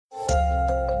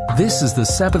This is the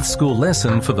Sabbath School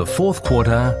lesson for the fourth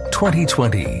quarter,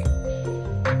 2020.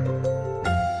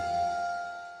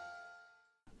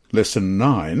 Lesson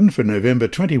 9 for November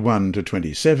 21 to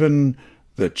 27,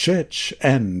 The Church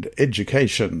and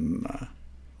Education.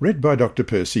 Read by Dr.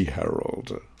 Percy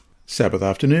Harrold. Sabbath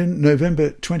Afternoon, November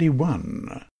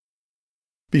 21.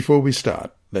 Before we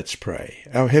start, let's pray.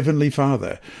 Our Heavenly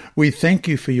Father, we thank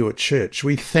you for your church.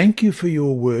 We thank you for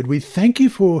your word. We thank you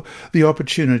for the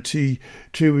opportunity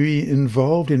to be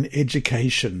involved in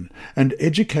education. And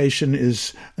education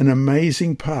is an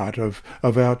amazing part of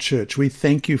our church. We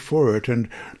thank you for it and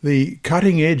the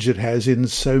cutting edge it has in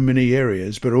so many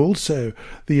areas, but also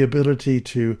the ability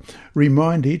to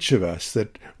remind each of us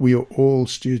that we are all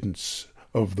students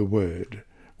of the word.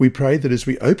 We pray that as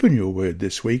we open your word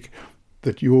this week,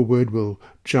 that your word will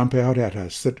jump out at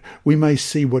us, that we may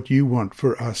see what you want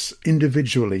for us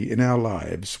individually in our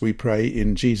lives. We pray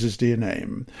in Jesus' dear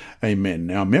name.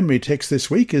 Amen. Our memory text this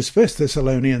week is 1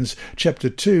 Thessalonians chapter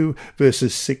 2,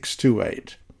 verses 6 to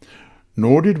 8.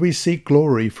 Nor did we seek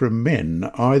glory from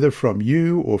men, either from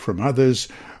you or from others,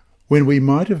 when we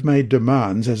might have made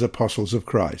demands as apostles of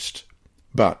Christ.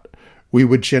 But we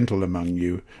were gentle among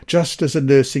you, just as a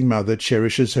nursing mother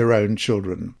cherishes her own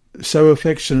children. So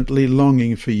affectionately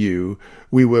longing for you,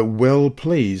 we were well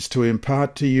pleased to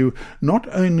impart to you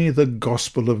not only the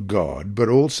gospel of God, but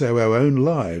also our own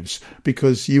lives,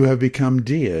 because you have become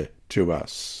dear to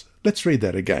us. Let's read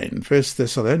that again. 1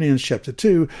 Thessalonians chapter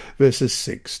 2, verses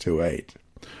 6 to 8.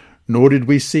 Nor did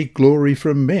we seek glory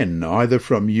from men, either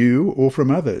from you or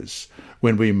from others,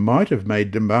 when we might have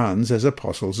made demands as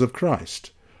apostles of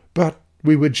Christ. But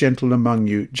we were gentle among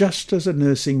you, just as a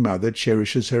nursing mother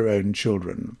cherishes her own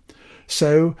children.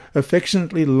 So,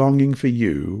 affectionately longing for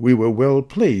you, we were well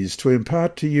pleased to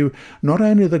impart to you not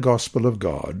only the gospel of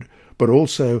God, but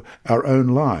also our own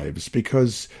lives,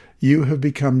 because you have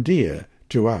become dear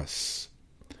to us.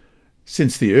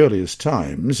 Since the earliest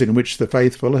times in which the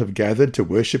faithful have gathered to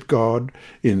worship God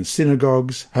in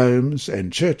synagogues, homes,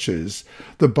 and churches,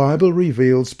 the Bible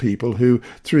reveals people who,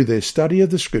 through their study of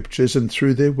the Scriptures and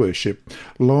through their worship,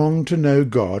 long to know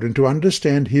God and to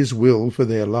understand His will for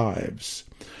their lives.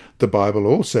 The Bible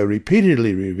also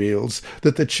repeatedly reveals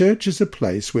that the church is a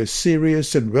place where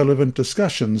serious and relevant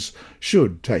discussions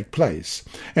should take place,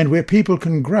 and where people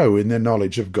can grow in their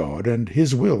knowledge of God and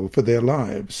His will for their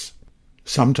lives.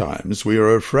 Sometimes we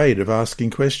are afraid of asking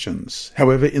questions.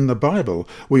 However, in the Bible,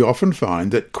 we often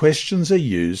find that questions are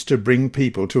used to bring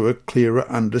people to a clearer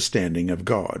understanding of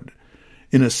God.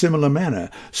 In a similar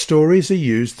manner, stories are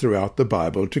used throughout the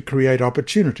Bible to create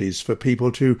opportunities for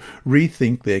people to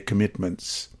rethink their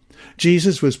commitments.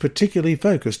 Jesus was particularly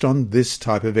focused on this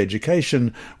type of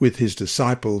education with his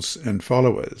disciples and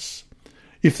followers.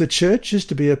 If the church is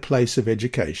to be a place of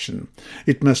education,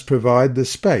 it must provide the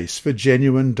space for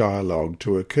genuine dialogue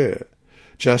to occur.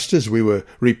 Just as we were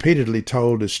repeatedly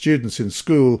told as students in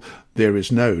school, there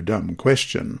is no dumb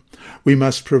question, we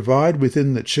must provide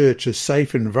within the church a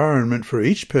safe environment for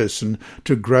each person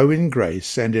to grow in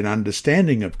grace and in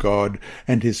understanding of God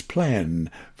and His plan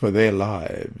for their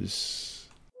lives.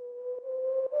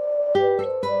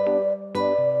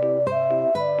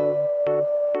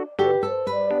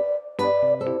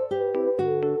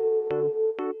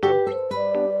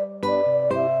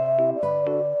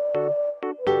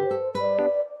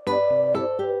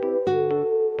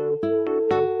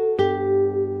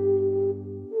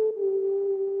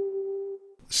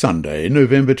 Sunday,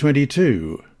 November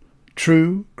 22.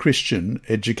 True Christian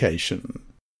Education.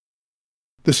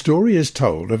 The story is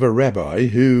told of a rabbi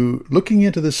who, looking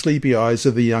into the sleepy eyes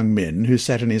of the young men who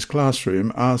sat in his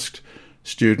classroom, asked,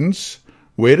 "Students,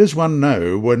 where does one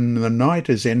know when the night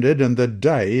is ended and the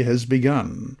day has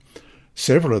begun?"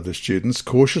 Several of the students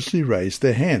cautiously raised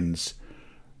their hands.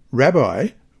 "Rabbi,"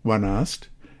 one asked,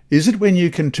 "is it when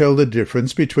you can tell the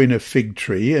difference between a fig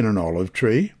tree and an olive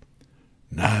tree?"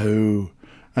 "No."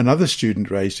 Another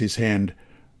student raised his hand.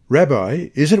 "Rabbi,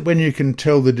 is it when you can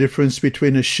tell the difference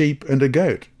between a sheep and a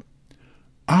goat?"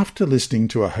 After listening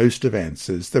to a host of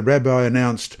answers, the rabbi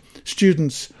announced,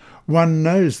 "Students, one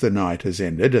knows the night has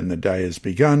ended and the day has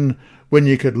begun when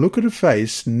you could look at a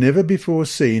face never before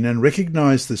seen and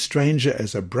recognize the stranger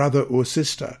as a brother or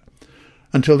sister.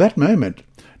 Until that moment,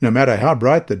 no matter how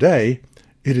bright the day,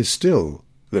 it is still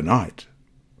the night."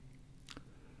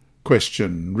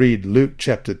 Question. Read Luke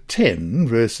chapter 10,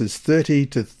 verses 30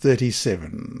 to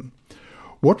 37.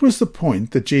 What was the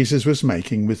point that Jesus was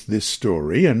making with this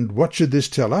story, and what should this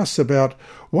tell us about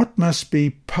what must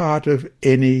be part of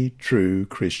any true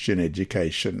Christian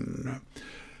education?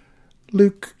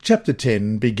 Luke chapter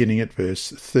 10, beginning at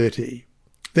verse 30.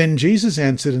 Then Jesus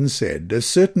answered and said, A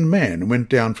certain man went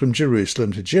down from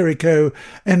Jerusalem to Jericho,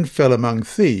 and fell among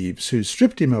thieves, who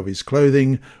stripped him of his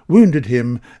clothing, wounded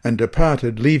him, and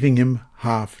departed, leaving him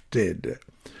half dead.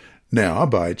 Now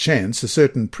by chance a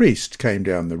certain priest came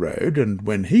down the road, and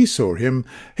when he saw him,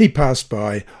 he passed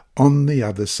by on the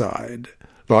other side.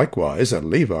 Likewise a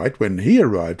Levite, when he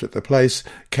arrived at the place,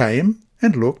 came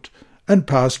and looked, and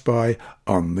passed by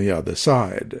on the other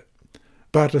side.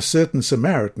 But a certain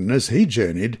Samaritan, as he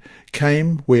journeyed,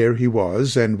 came where he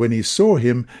was, and when he saw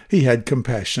him, he had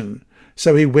compassion.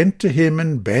 So he went to him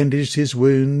and bandaged his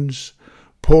wounds,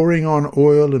 pouring on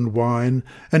oil and wine,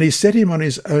 and he set him on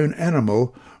his own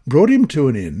animal, brought him to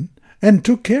an inn, and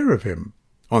took care of him.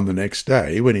 On the next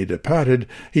day, when he departed,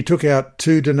 he took out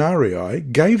 2 denarii,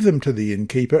 gave them to the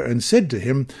innkeeper, and said to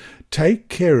him, Take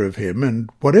care of him, and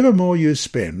whatever more you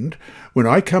spend, when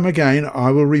I come again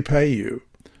I will repay you.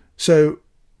 So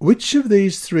which of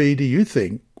these 3 do you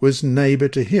think was neighbour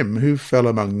to him who fell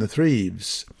among the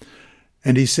thieves?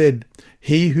 And he said,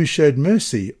 He who showed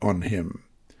mercy on him.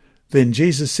 Then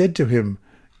Jesus said to him,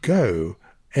 Go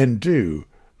and do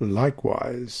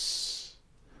likewise.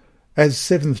 As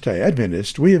Seventh-day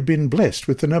Adventists, we have been blessed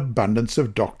with an abundance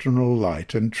of doctrinal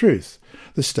light and truth.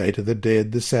 The state of the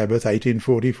dead, the Sabbath,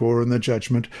 1844, and the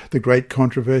judgment, the great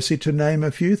controversy, to name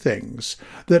a few things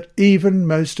that even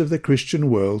most of the Christian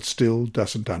world still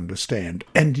doesn't understand.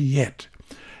 And yet,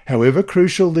 however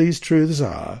crucial these truths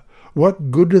are,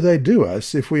 what good do they do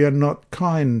us if we are not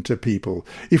kind to people,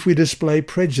 if we display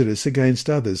prejudice against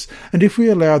others, and if we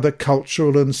allow the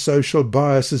cultural and social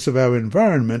biases of our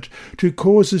environment to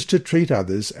cause us to treat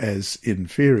others as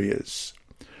inferiors?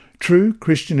 True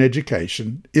Christian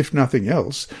education, if nothing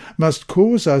else, must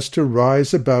cause us to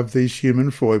rise above these human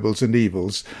foibles and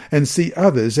evils and see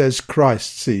others as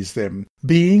Christ sees them,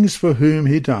 beings for whom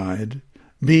he died,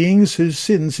 beings whose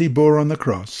sins he bore on the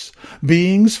cross,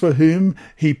 beings for whom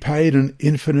he paid an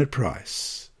infinite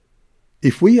price.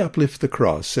 If we uplift the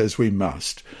cross, as we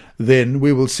must, then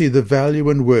we will see the value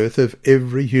and worth of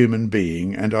every human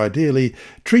being, and ideally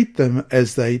treat them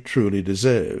as they truly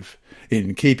deserve,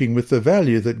 in keeping with the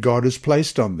value that God has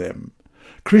placed on them.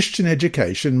 Christian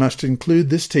education must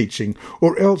include this teaching,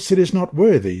 or else it is not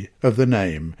worthy of the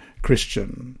name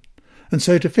Christian. And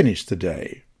so to finish the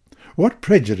day, what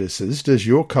prejudices does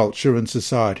your culture and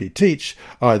society teach,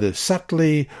 either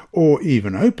subtly or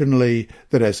even openly,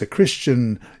 that as a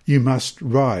Christian you must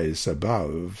rise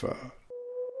above?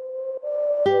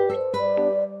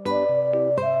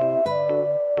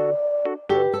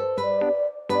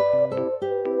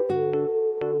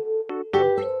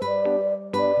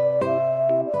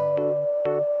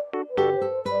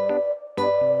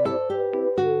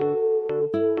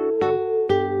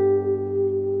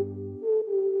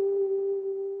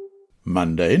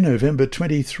 Monday, November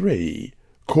 23.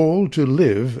 Call to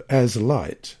live as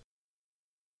light.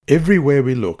 Everywhere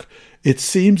we look, it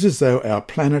seems as though our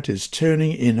planet is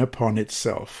turning in upon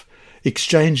itself,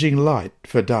 exchanging light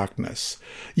for darkness.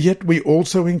 Yet we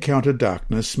also encounter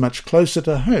darkness much closer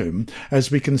to home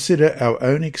as we consider our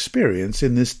own experience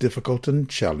in this difficult and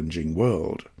challenging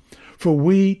world. For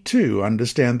we, too,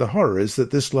 understand the horrors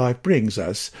that this life brings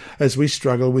us as we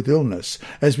struggle with illness,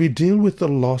 as we deal with the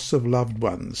loss of loved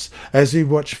ones, as we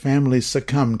watch families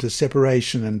succumb to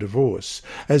separation and divorce,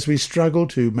 as we struggle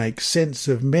to make sense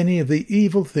of many of the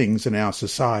evil things in our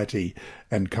society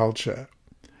and culture.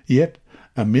 Yet,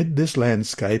 amid this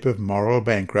landscape of moral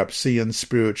bankruptcy and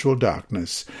spiritual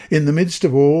darkness, in the midst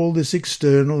of all this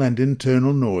external and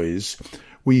internal noise,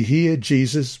 we hear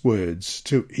Jesus' words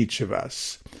to each of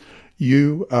us.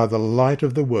 You are the light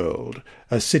of the world.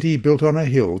 A city built on a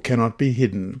hill cannot be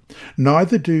hidden.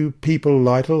 Neither do people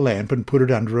light a lamp and put it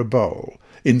under a bowl.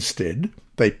 Instead,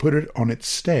 they put it on its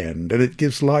stand, and it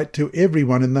gives light to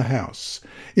everyone in the house.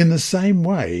 In the same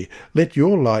way, let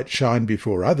your light shine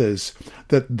before others,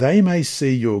 that they may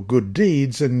see your good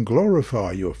deeds and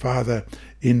glorify your Father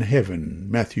in heaven.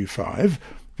 Matthew 5,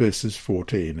 verses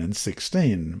 14 and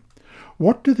 16.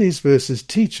 What do these verses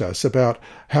teach us about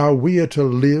how we are to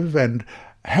live, and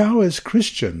how, as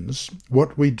Christians,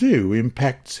 what we do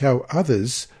impacts how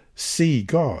others see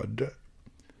God?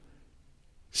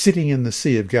 Sitting in the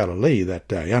Sea of Galilee that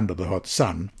day under the hot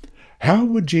sun, how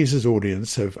would Jesus'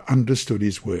 audience have understood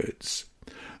his words?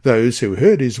 Those who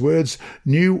heard his words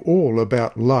knew all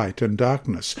about light and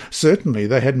darkness. Certainly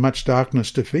they had much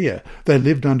darkness to fear. They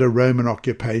lived under Roman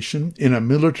occupation in a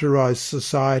militarized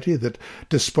society that,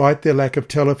 despite their lack of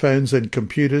telephones and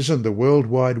computers and the World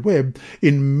Wide Web,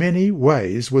 in many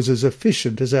ways was as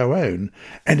efficient as our own,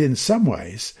 and in some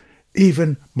ways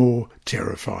even more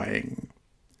terrifying.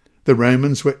 The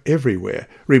Romans were everywhere,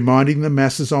 reminding the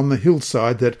masses on the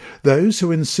hillside that those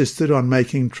who insisted on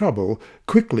making trouble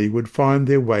quickly would find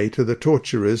their way to the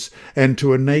torturers and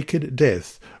to a naked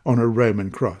death on a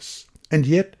Roman cross. And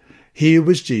yet, here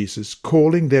was Jesus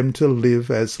calling them to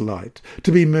live as light,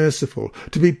 to be merciful,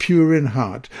 to be pure in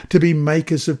heart, to be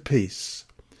makers of peace.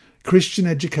 Christian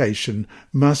education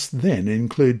must then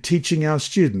include teaching our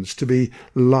students to be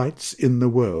lights in the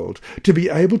world, to be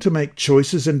able to make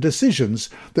choices and decisions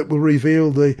that will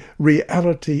reveal the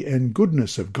reality and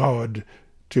goodness of God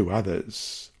to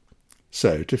others.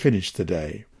 So, to finish the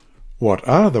day, what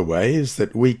are the ways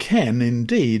that we can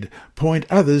indeed point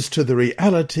others to the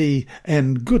reality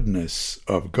and goodness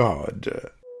of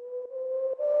God?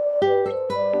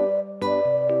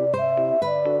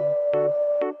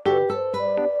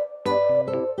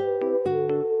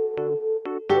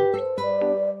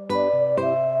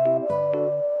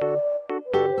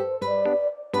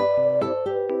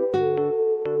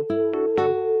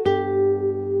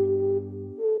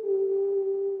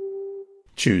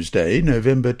 Tuesday,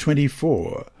 November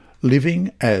 24.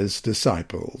 Living as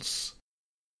Disciples.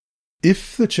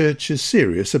 If the Church is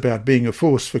serious about being a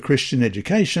force for Christian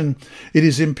education, it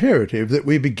is imperative that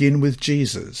we begin with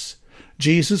Jesus.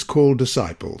 Jesus called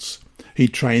disciples. He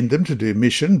trained them to do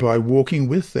mission by walking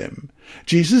with them.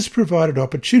 Jesus provided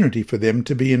opportunity for them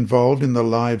to be involved in the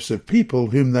lives of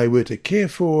people whom they were to care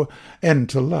for and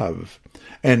to love.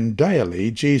 And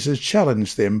daily Jesus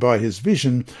challenged them by his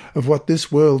vision of what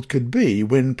this world could be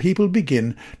when people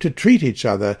begin to treat each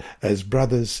other as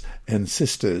brothers and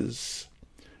sisters.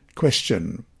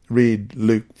 Question. Read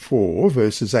Luke 4,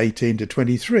 verses 18 to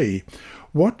 23.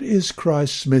 What is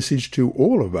Christ's message to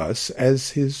all of us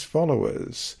as his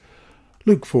followers?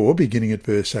 Luke 4, beginning at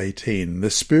verse 18. The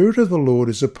Spirit of the Lord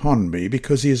is upon me,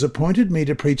 because he has appointed me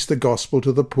to preach the gospel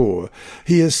to the poor.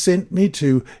 He has sent me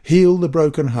to heal the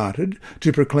brokenhearted,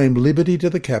 to proclaim liberty to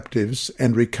the captives,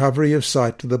 and recovery of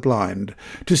sight to the blind,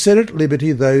 to set at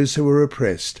liberty those who are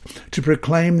oppressed, to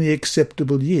proclaim the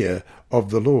acceptable year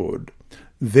of the Lord.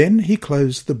 Then he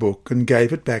closed the book and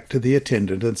gave it back to the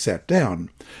attendant and sat down.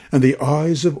 And the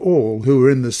eyes of all who were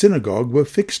in the synagogue were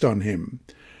fixed on him.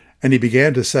 And he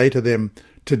began to say to them,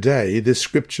 Today this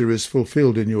scripture is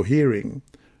fulfilled in your hearing.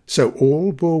 So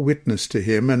all bore witness to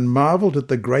him, and marvelled at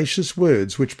the gracious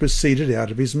words which proceeded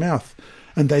out of his mouth.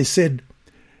 And they said,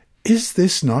 Is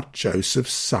this not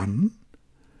Joseph's son?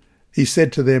 He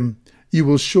said to them, You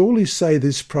will surely say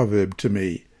this proverb to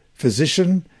me,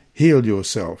 Physician, heal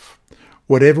yourself.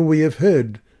 Whatever we have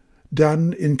heard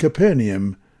done in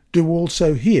Capernaum, do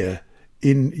also here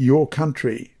in your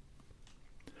country.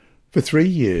 For 3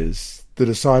 years, the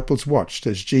disciples watched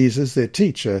as Jesus, their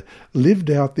teacher,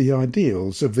 lived out the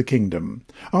ideals of the kingdom,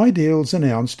 ideals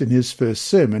announced in his first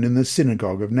sermon in the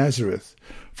synagogue of Nazareth.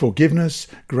 Forgiveness,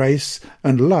 grace,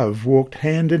 and love walked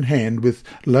hand in hand with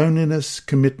loneliness,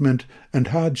 commitment, and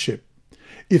hardship.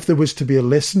 If there was to be a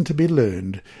lesson to be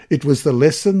learned, it was the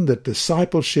lesson that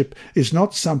discipleship is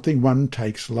not something one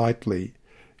takes lightly.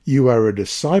 You are a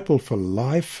disciple for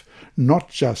life, not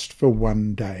just for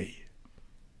one day.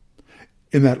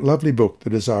 In that lovely book, The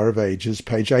Desire of Ages,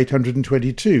 page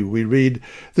 822, we read,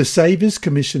 The Saviour's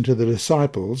commission to the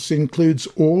disciples includes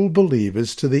all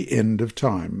believers to the end of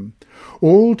time.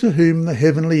 All to whom the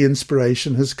heavenly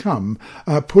inspiration has come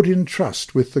are put in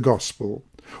trust with the gospel.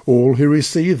 All who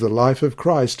receive the life of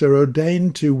Christ are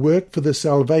ordained to work for the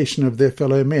salvation of their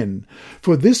fellow men.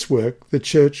 For this work the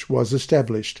Church was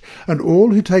established, and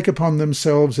all who take upon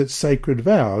themselves its sacred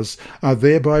vows are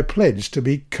thereby pledged to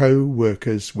be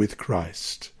co-workers with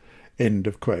Christ. End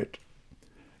of quote.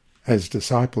 As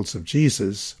disciples of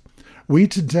Jesus, we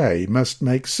today must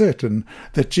make certain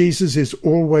that Jesus is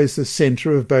always the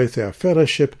centre of both our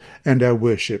fellowship and our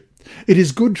worship. It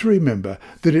is good to remember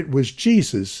that it was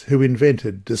Jesus who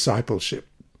invented discipleship.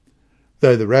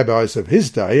 Though the rabbis of his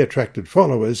day attracted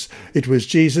followers, it was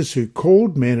Jesus who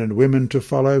called men and women to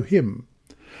follow him.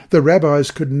 The rabbis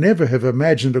could never have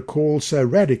imagined a call so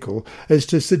radical as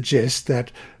to suggest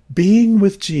that being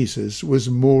with Jesus was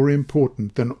more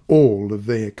important than all of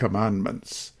their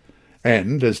commandments.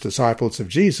 And, as disciples of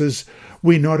Jesus,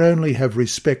 we not only have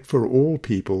respect for all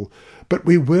people, but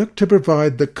we work to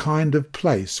provide the kind of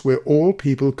place where all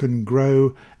people can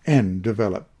grow and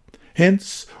develop.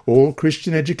 Hence, all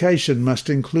Christian education must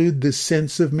include this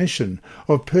sense of mission,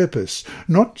 of purpose,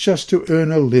 not just to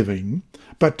earn a living,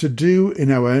 but to do in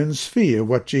our own sphere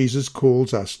what Jesus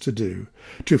calls us to do,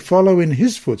 to follow in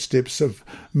his footsteps of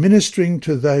ministering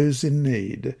to those in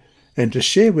need, and to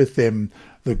share with them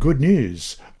the good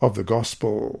news of the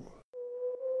gospel.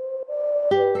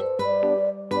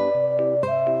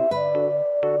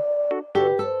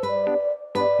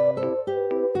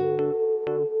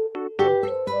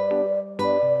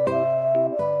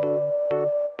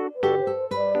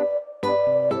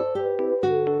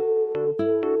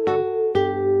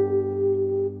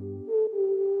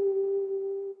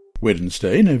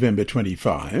 Wednesday, November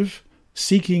 25,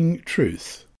 Seeking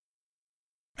Truth.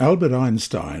 Albert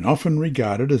Einstein, often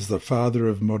regarded as the father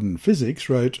of modern physics,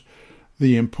 wrote,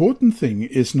 "The important thing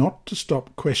is not to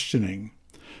stop questioning.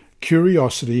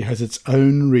 Curiosity has its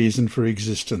own reason for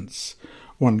existence.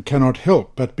 One cannot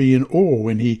help but be in awe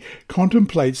when he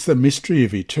contemplates the mystery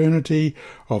of eternity,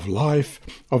 of life,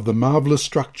 of the marvellous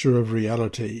structure of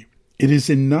reality. It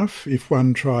is enough if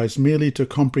one tries merely to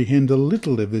comprehend a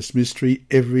little of this mystery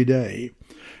every day.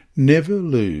 Never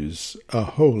lose a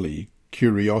holy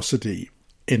curiosity."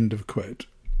 End of quote.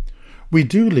 We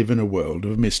do live in a world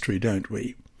of mystery, don't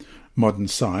we? Modern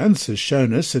science has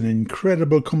shown us an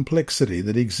incredible complexity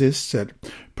that exists at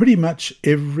pretty much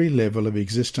every level of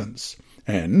existence.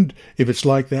 And if it's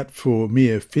like that for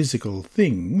mere physical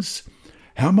things,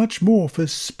 how much more for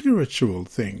spiritual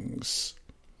things?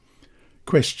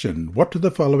 Question: what do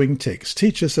the following texts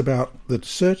teach us about the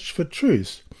search for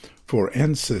truth? For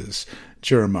answers,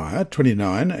 Jeremiah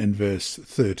 29 and verse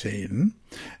 13,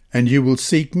 "And you will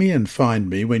seek me and find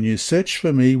me when you search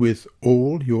for me with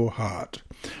all your heart."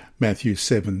 Matthew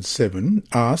 7:7,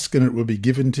 "Ask and it will be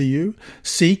given to you,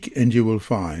 seek and you will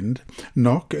find,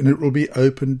 knock and it will be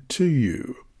opened to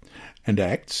you." And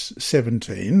Acts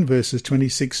 17 verses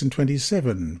 26 and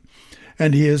 27,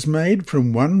 "And he has made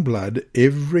from one blood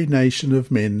every nation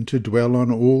of men to dwell on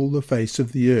all the face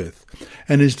of the earth,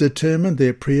 and has determined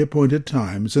their pre-appointed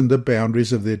times and the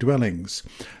boundaries of their dwellings,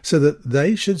 so that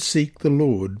they should seek the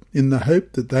Lord, in the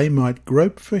hope that they might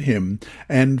grope for him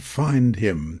and find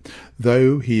him,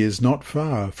 though he is not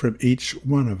far from each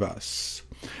one of us."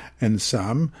 And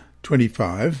Psalm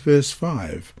 25 verse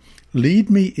 5, "Lead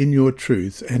me in your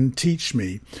truth and teach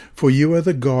me, for you are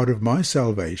the God of my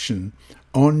salvation.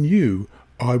 On you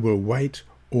I will wait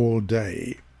all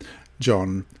day."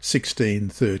 John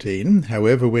 16:13,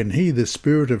 "However, when he, the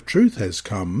Spirit of truth, has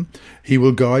come, he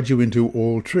will guide you into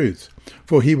all truth.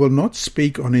 For he will not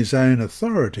speak on his own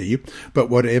authority, but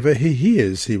whatever he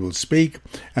hears he will speak,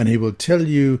 and he will tell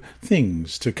you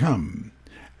things to come."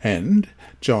 And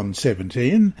John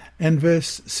 17 and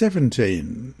verse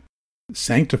 17,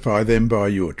 "Sanctify them by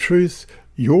your truth.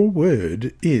 Your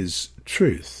word is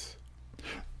truth."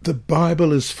 The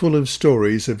Bible is full of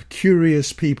stories of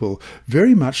curious people,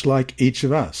 very much like each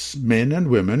of us, men and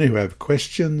women who have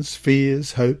questions,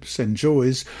 fears, hopes, and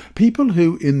joys, people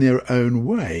who, in their own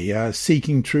way, are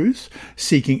seeking truth,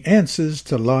 seeking answers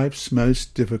to life's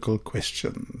most difficult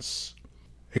questions.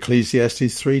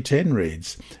 Ecclesiastes 3:10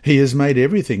 reads, "He has made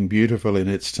everything beautiful in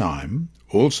its time.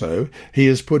 Also, he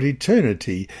has put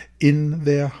eternity in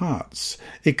their hearts,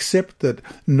 except that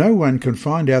no one can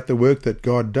find out the work that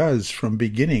God does from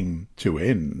beginning to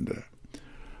end."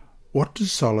 What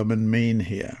does Solomon mean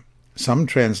here? Some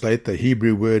translate the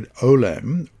Hebrew word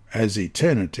olam as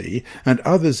eternity, and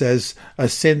others as a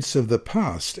sense of the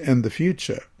past and the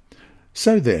future.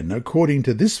 So then, according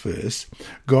to this verse,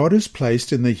 God has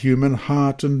placed in the human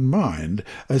heart and mind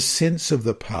a sense of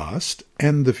the past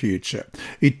and the future,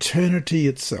 eternity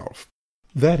itself.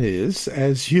 That is,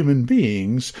 as human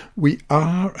beings, we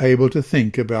are able to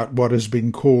think about what has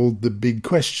been called the big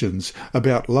questions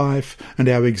about life and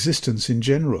our existence in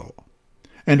general.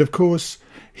 And of course,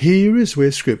 here is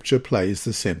where Scripture plays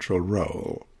the central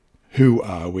role. Who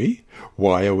are we?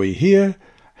 Why are we here?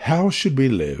 How should we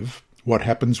live? What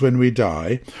happens when we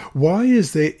die? Why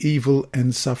is there evil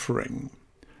and suffering?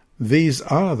 These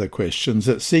are the questions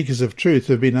that seekers of truth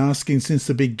have been asking since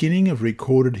the beginning of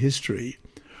recorded history.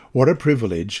 What a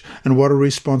privilege and what a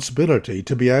responsibility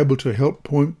to be able to help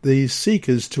point these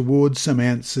seekers towards some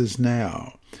answers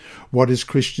now. What is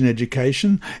Christian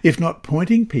education, if not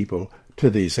pointing people to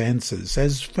these answers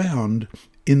as found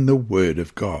in the Word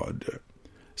of God?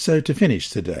 So to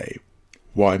finish today,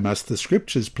 why must the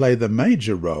Scriptures play the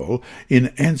major role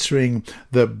in answering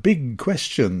the big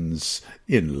questions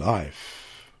in life?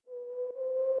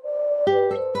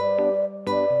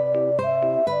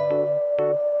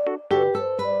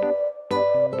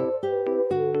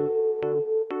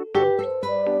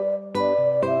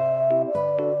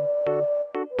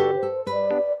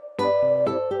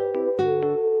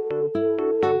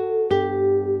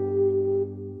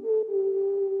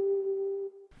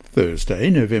 Thursday,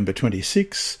 November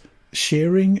 26,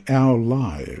 Sharing Our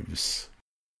Lives.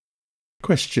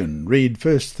 Question. Read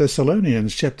 1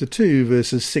 Thessalonians chapter 2,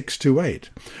 verses 6 to 8.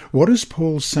 What is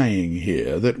Paul saying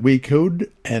here that we could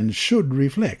and should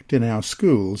reflect in our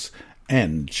schools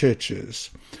and churches?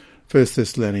 1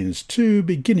 Thessalonians 2,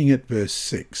 beginning at verse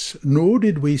 6, "Nor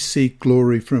did we seek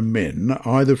glory from men,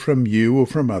 either from you or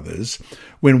from others,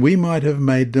 when we might have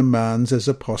made demands as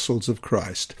apostles of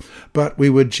Christ. But we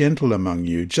were gentle among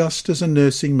you, just as a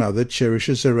nursing mother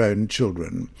cherishes her own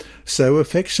children. So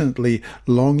affectionately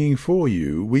longing for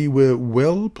you, we were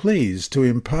well pleased to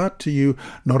impart to you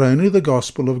not only the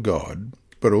gospel of God,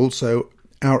 but also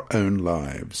our own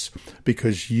lives,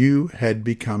 because you had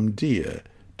become dear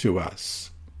to us."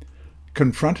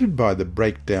 Confronted by the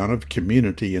breakdown of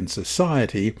community and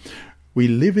society, we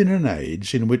live in an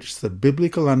age in which the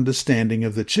biblical understanding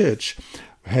of the church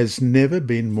has never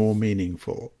been more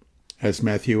meaningful. As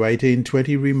Matthew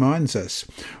 18:20 reminds us,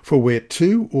 "For where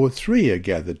 2 or 3 are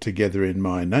gathered together in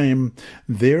my name,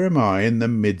 there am I in the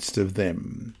midst of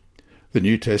them." The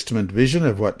New Testament vision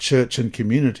of what church and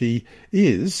community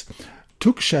is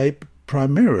took shape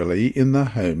primarily in the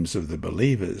homes of the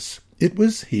believers. It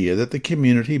was here that the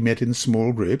community met in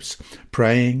small groups,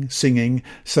 praying, singing,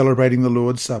 celebrating the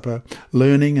Lord's Supper,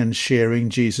 learning and sharing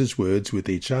Jesus' words with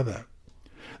each other.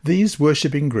 These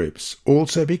worshipping groups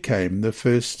also became the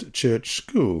first church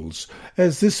schools,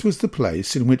 as this was the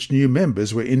place in which new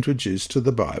members were introduced to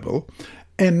the Bible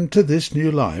and to this new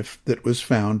life that was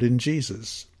found in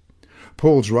Jesus.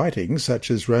 Paul's writings,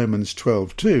 such as Romans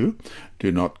 12:2,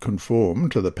 "Do not conform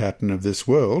to the pattern of this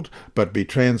world, but be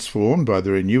transformed by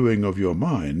the renewing of your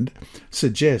mind,"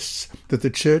 suggests that the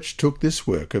church took this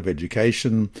work of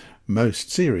education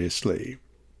most seriously.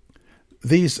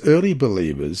 These early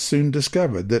believers soon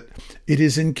discovered that it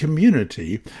is in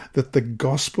community that the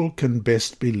gospel can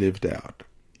best be lived out.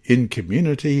 In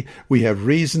community, we have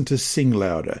reason to sing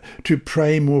louder, to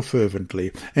pray more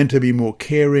fervently, and to be more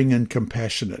caring and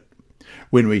compassionate.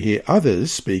 When we hear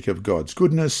others speak of God's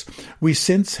goodness, we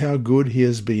sense how good he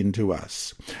has been to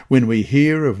us. When we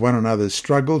hear of one another's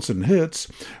struggles and hurts,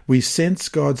 we sense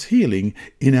God's healing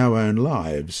in our own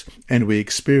lives, and we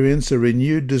experience a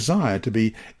renewed desire to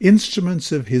be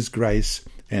instruments of his grace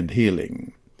and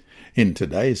healing. In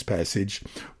today's passage,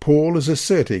 Paul is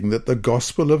asserting that the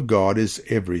gospel of God is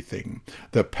everything: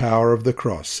 the power of the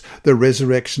cross, the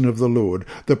resurrection of the Lord,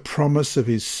 the promise of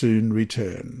his soon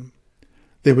return.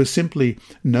 There was simply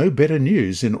no better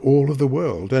news in all of the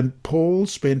world, and Paul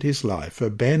spent his life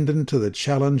abandoned to the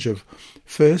challenge of,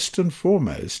 first and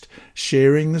foremost,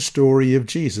 sharing the story of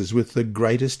Jesus with the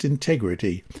greatest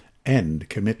integrity and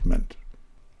commitment.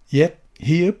 Yet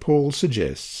here Paul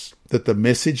suggests that the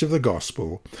message of the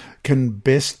gospel can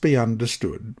best be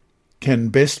understood, can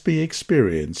best be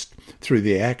experienced through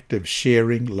the act of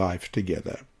sharing life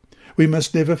together. We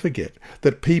must never forget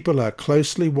that people are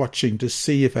closely watching to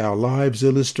see if our lives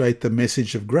illustrate the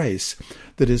message of grace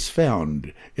that is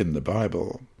found in the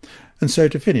Bible. And so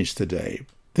to finish today,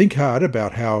 think hard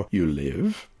about how you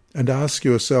live and ask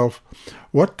yourself,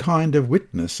 what kind of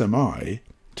witness am I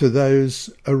to those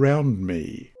around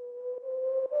me?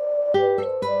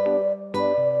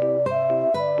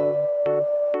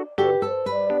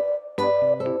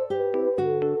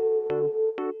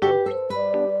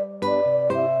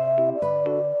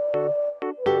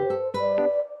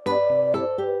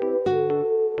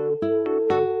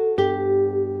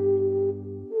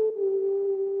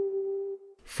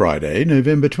 Friday,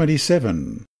 November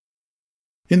 27.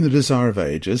 In The Desire of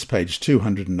Ages, page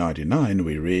 299,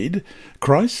 we read,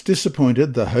 "Christ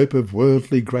disappointed the hope of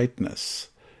worldly greatness.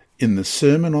 In the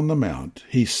Sermon on the Mount,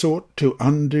 he sought to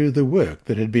undo the work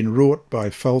that had been wrought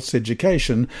by false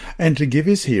education and to give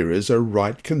his hearers a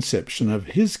right conception of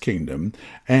his kingdom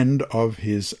and of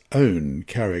his own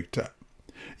character.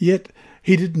 Yet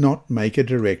he did not make a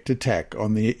direct attack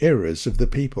on the errors of the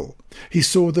people. He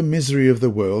saw the misery of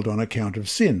the world on account of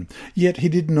sin, yet he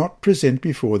did not present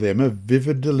before them a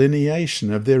vivid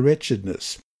delineation of their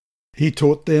wretchedness. He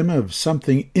taught them of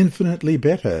something infinitely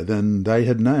better than they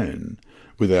had known.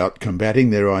 Without combating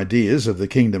their ideas of the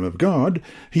kingdom of God,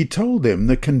 he told them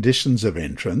the conditions of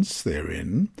entrance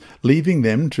therein, leaving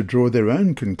them to draw their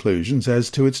own conclusions as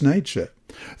to its nature.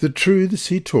 The truths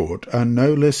he taught are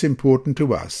no less important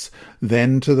to us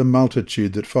than to the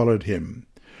multitude that followed him.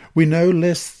 We no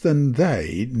less than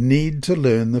they need to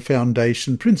learn the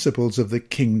foundation principles of the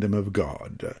kingdom of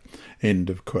God." End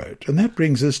of quote. And that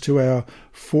brings us to our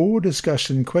 4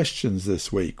 discussion questions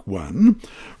this week. 1.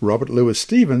 Robert Louis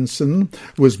Stevenson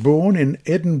was born in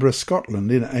Edinburgh,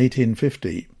 Scotland in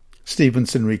 1850.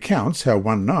 Stevenson recounts how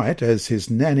one night, as his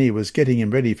nanny was getting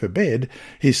him ready for bed,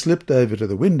 he slipped over to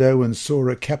the window and saw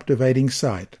a captivating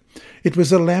sight. It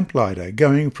was a lamplighter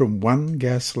going from one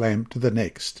gas lamp to the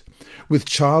next. With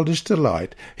childish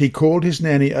delight, he called his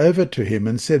nanny over to him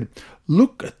and said,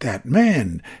 "Look at that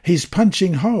man! He's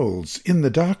punching holes in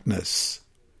the darkness."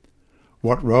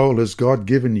 What role has God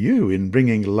given you in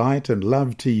bringing light and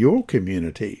love to your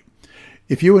community?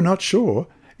 If you are not sure,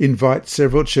 invite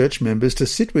several church members to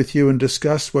sit with you and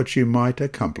discuss what you might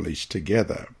accomplish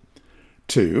together.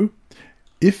 2.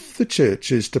 If the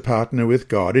church is to partner with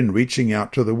God in reaching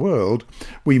out to the world,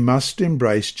 we must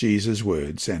embrace Jesus'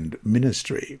 words and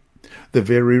ministry. The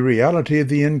very reality of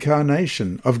the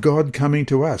incarnation, of God coming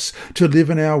to us, to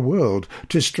live in our world,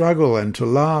 to struggle and to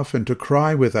laugh and to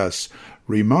cry with us,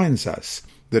 reminds us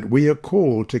that we are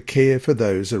called to care for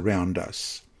those around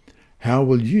us. How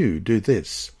will you do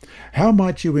this? How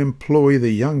might you employ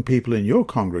the young people in your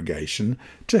congregation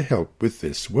to help with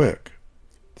this work?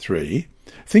 3.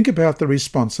 Think about the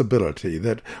responsibility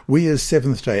that we as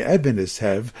Seventh-day Adventists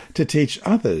have to teach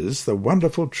others the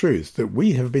wonderful truth that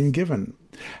we have been given.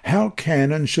 How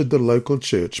can and should the local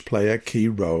church play a key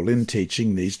role in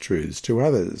teaching these truths to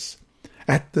others?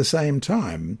 At the same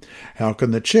time, how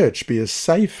can the church be a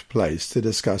safe place to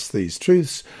discuss these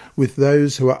truths with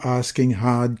those who are asking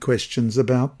hard questions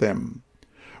about them?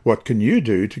 What can you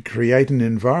do to create an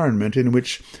environment in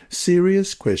which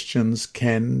serious questions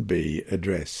can be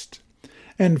addressed?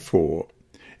 And 4.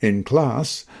 In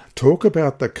class, talk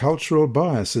about the cultural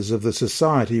biases of the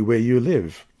society where you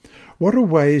live. What are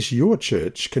ways your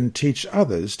church can teach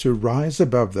others to rise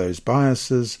above those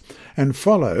biases and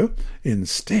follow,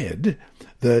 instead,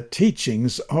 the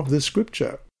teachings of the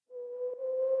Scripture?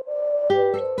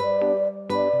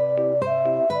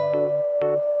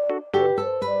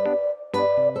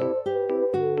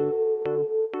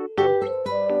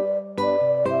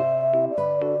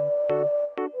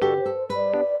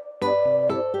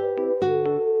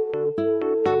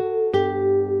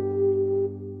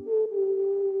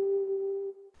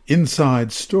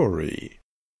 Inside Story.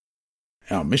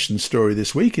 Our mission story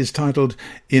this week is titled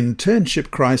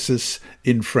Internship Crisis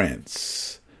in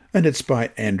France, and it's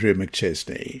by Andrew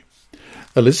McChesney.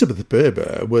 Elizabeth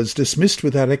Berber was dismissed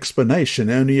without explanation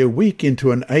only a week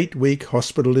into an 8-week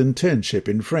hospital internship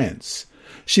in France.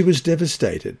 She was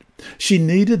devastated. She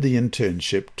needed the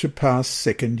internship to pass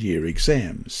second-year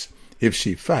exams. If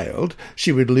she failed,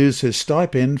 she would lose her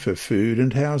stipend for food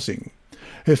and housing.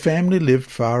 Her family lived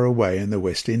far away in the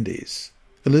West Indies.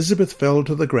 Elizabeth fell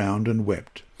to the ground and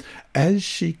wept. As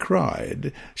she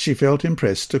cried, she felt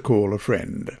impressed to call a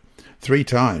friend. 3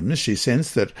 times she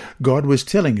sensed that God was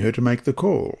telling her to make the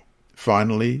call.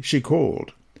 Finally, she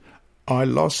called. "I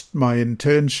lost my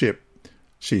internship,"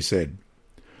 she said.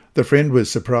 The friend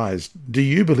was surprised. "Do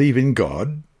you believe in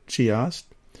God?" she asked.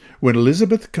 When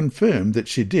Elizabeth confirmed that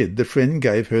she did, the friend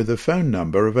gave her the phone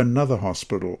number of another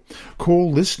hospital.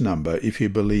 "Call this number if you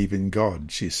believe in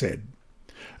God," she said.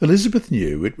 Elizabeth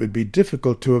knew it would be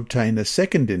difficult to obtain a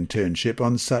second internship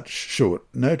on such short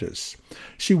notice.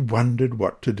 She wondered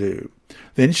what to do.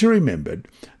 Then she remembered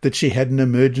that she had an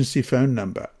emergency phone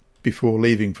number. Before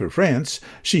leaving for France,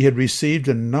 she had received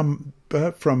a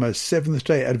number from a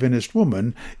Seventh-day Adventist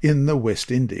woman in the West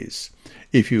Indies.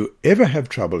 "If you ever have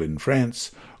trouble in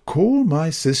France, call my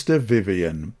sister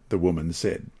Vivian," the woman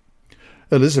said.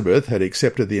 Elizabeth had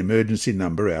accepted the emergency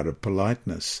number out of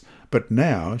politeness, but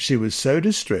now she was so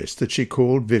distressed that she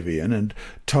called Vivian and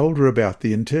told her about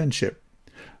the internship.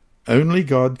 "Only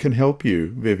God can help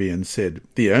you," Vivian said.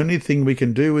 "The only thing we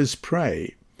can do is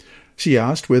pray." She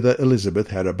asked whether Elizabeth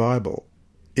had a Bible.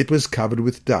 It was covered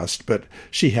with dust, but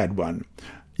she had one.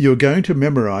 "You're going to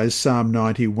memorize Psalm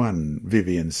 91,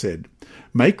 Vivian said.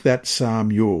 "Make that psalm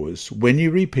yours. When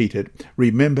you repeat it,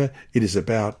 remember it is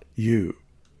about you."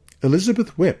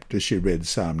 Elizabeth wept as she read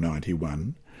Psalm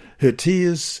 91. Her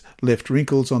tears left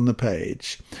wrinkles on the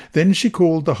page. Then she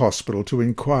called the hospital to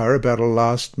inquire about a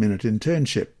last-minute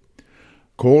internship.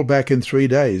 "Call back in 3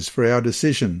 days for our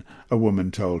decision," a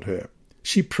woman told her.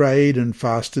 She prayed and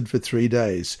fasted for 3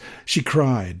 days. She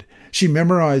cried. She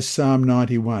memorized Psalm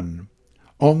 91.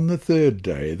 On the 3rd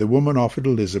day, the woman offered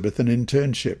Elizabeth an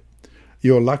internship.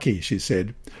 "You're lucky," she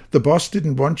said. "The boss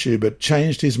didn't want you, but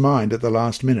changed his mind at the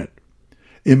last minute."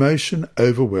 Emotion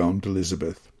overwhelmed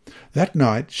Elizabeth. That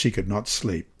night she could not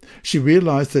sleep. She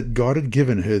realized that God had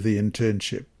given her the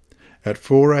internship. At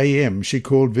 4 a.m. she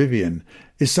called Vivian.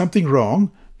 "Is something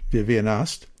wrong?" Vivian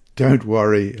asked. "Don't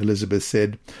worry," Elizabeth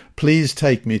said. "Please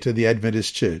take me to the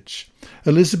Adventist Church."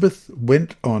 Elizabeth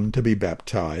went on to be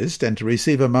baptized and to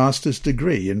receive a master's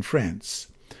degree in France.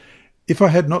 "If I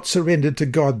had not surrendered to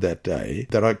God that day,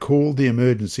 that I called the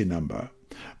emergency number,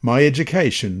 my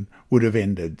education would have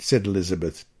ended," said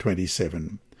Elizabeth,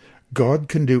 27. God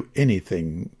can do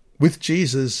anything. With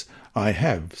Jesus, I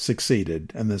have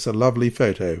succeeded. And there's a lovely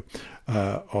photo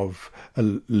of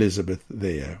Elizabeth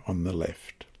there on the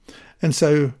left. And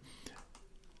so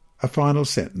A final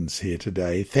sentence here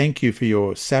today. Thank you for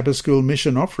your Sabbath School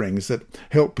mission offerings that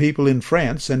help people in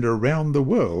France and around the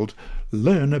world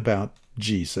learn about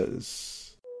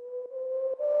Jesus.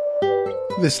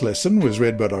 This lesson was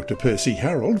read by Dr. Percy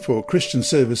Harrold for Christian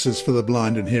Services for the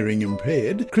Blind and Hearing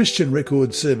Impaired, Christian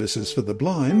Record Services for the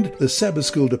Blind, the Sabbath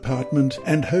School Department,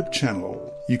 and Hope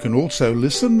Channel. You can also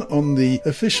listen on the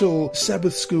official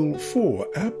Sabbath School 4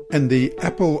 app and the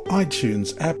Apple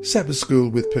iTunes app, Sabbath School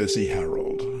with Percy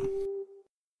Harrold.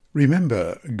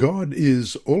 Remember, God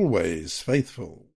is always faithful.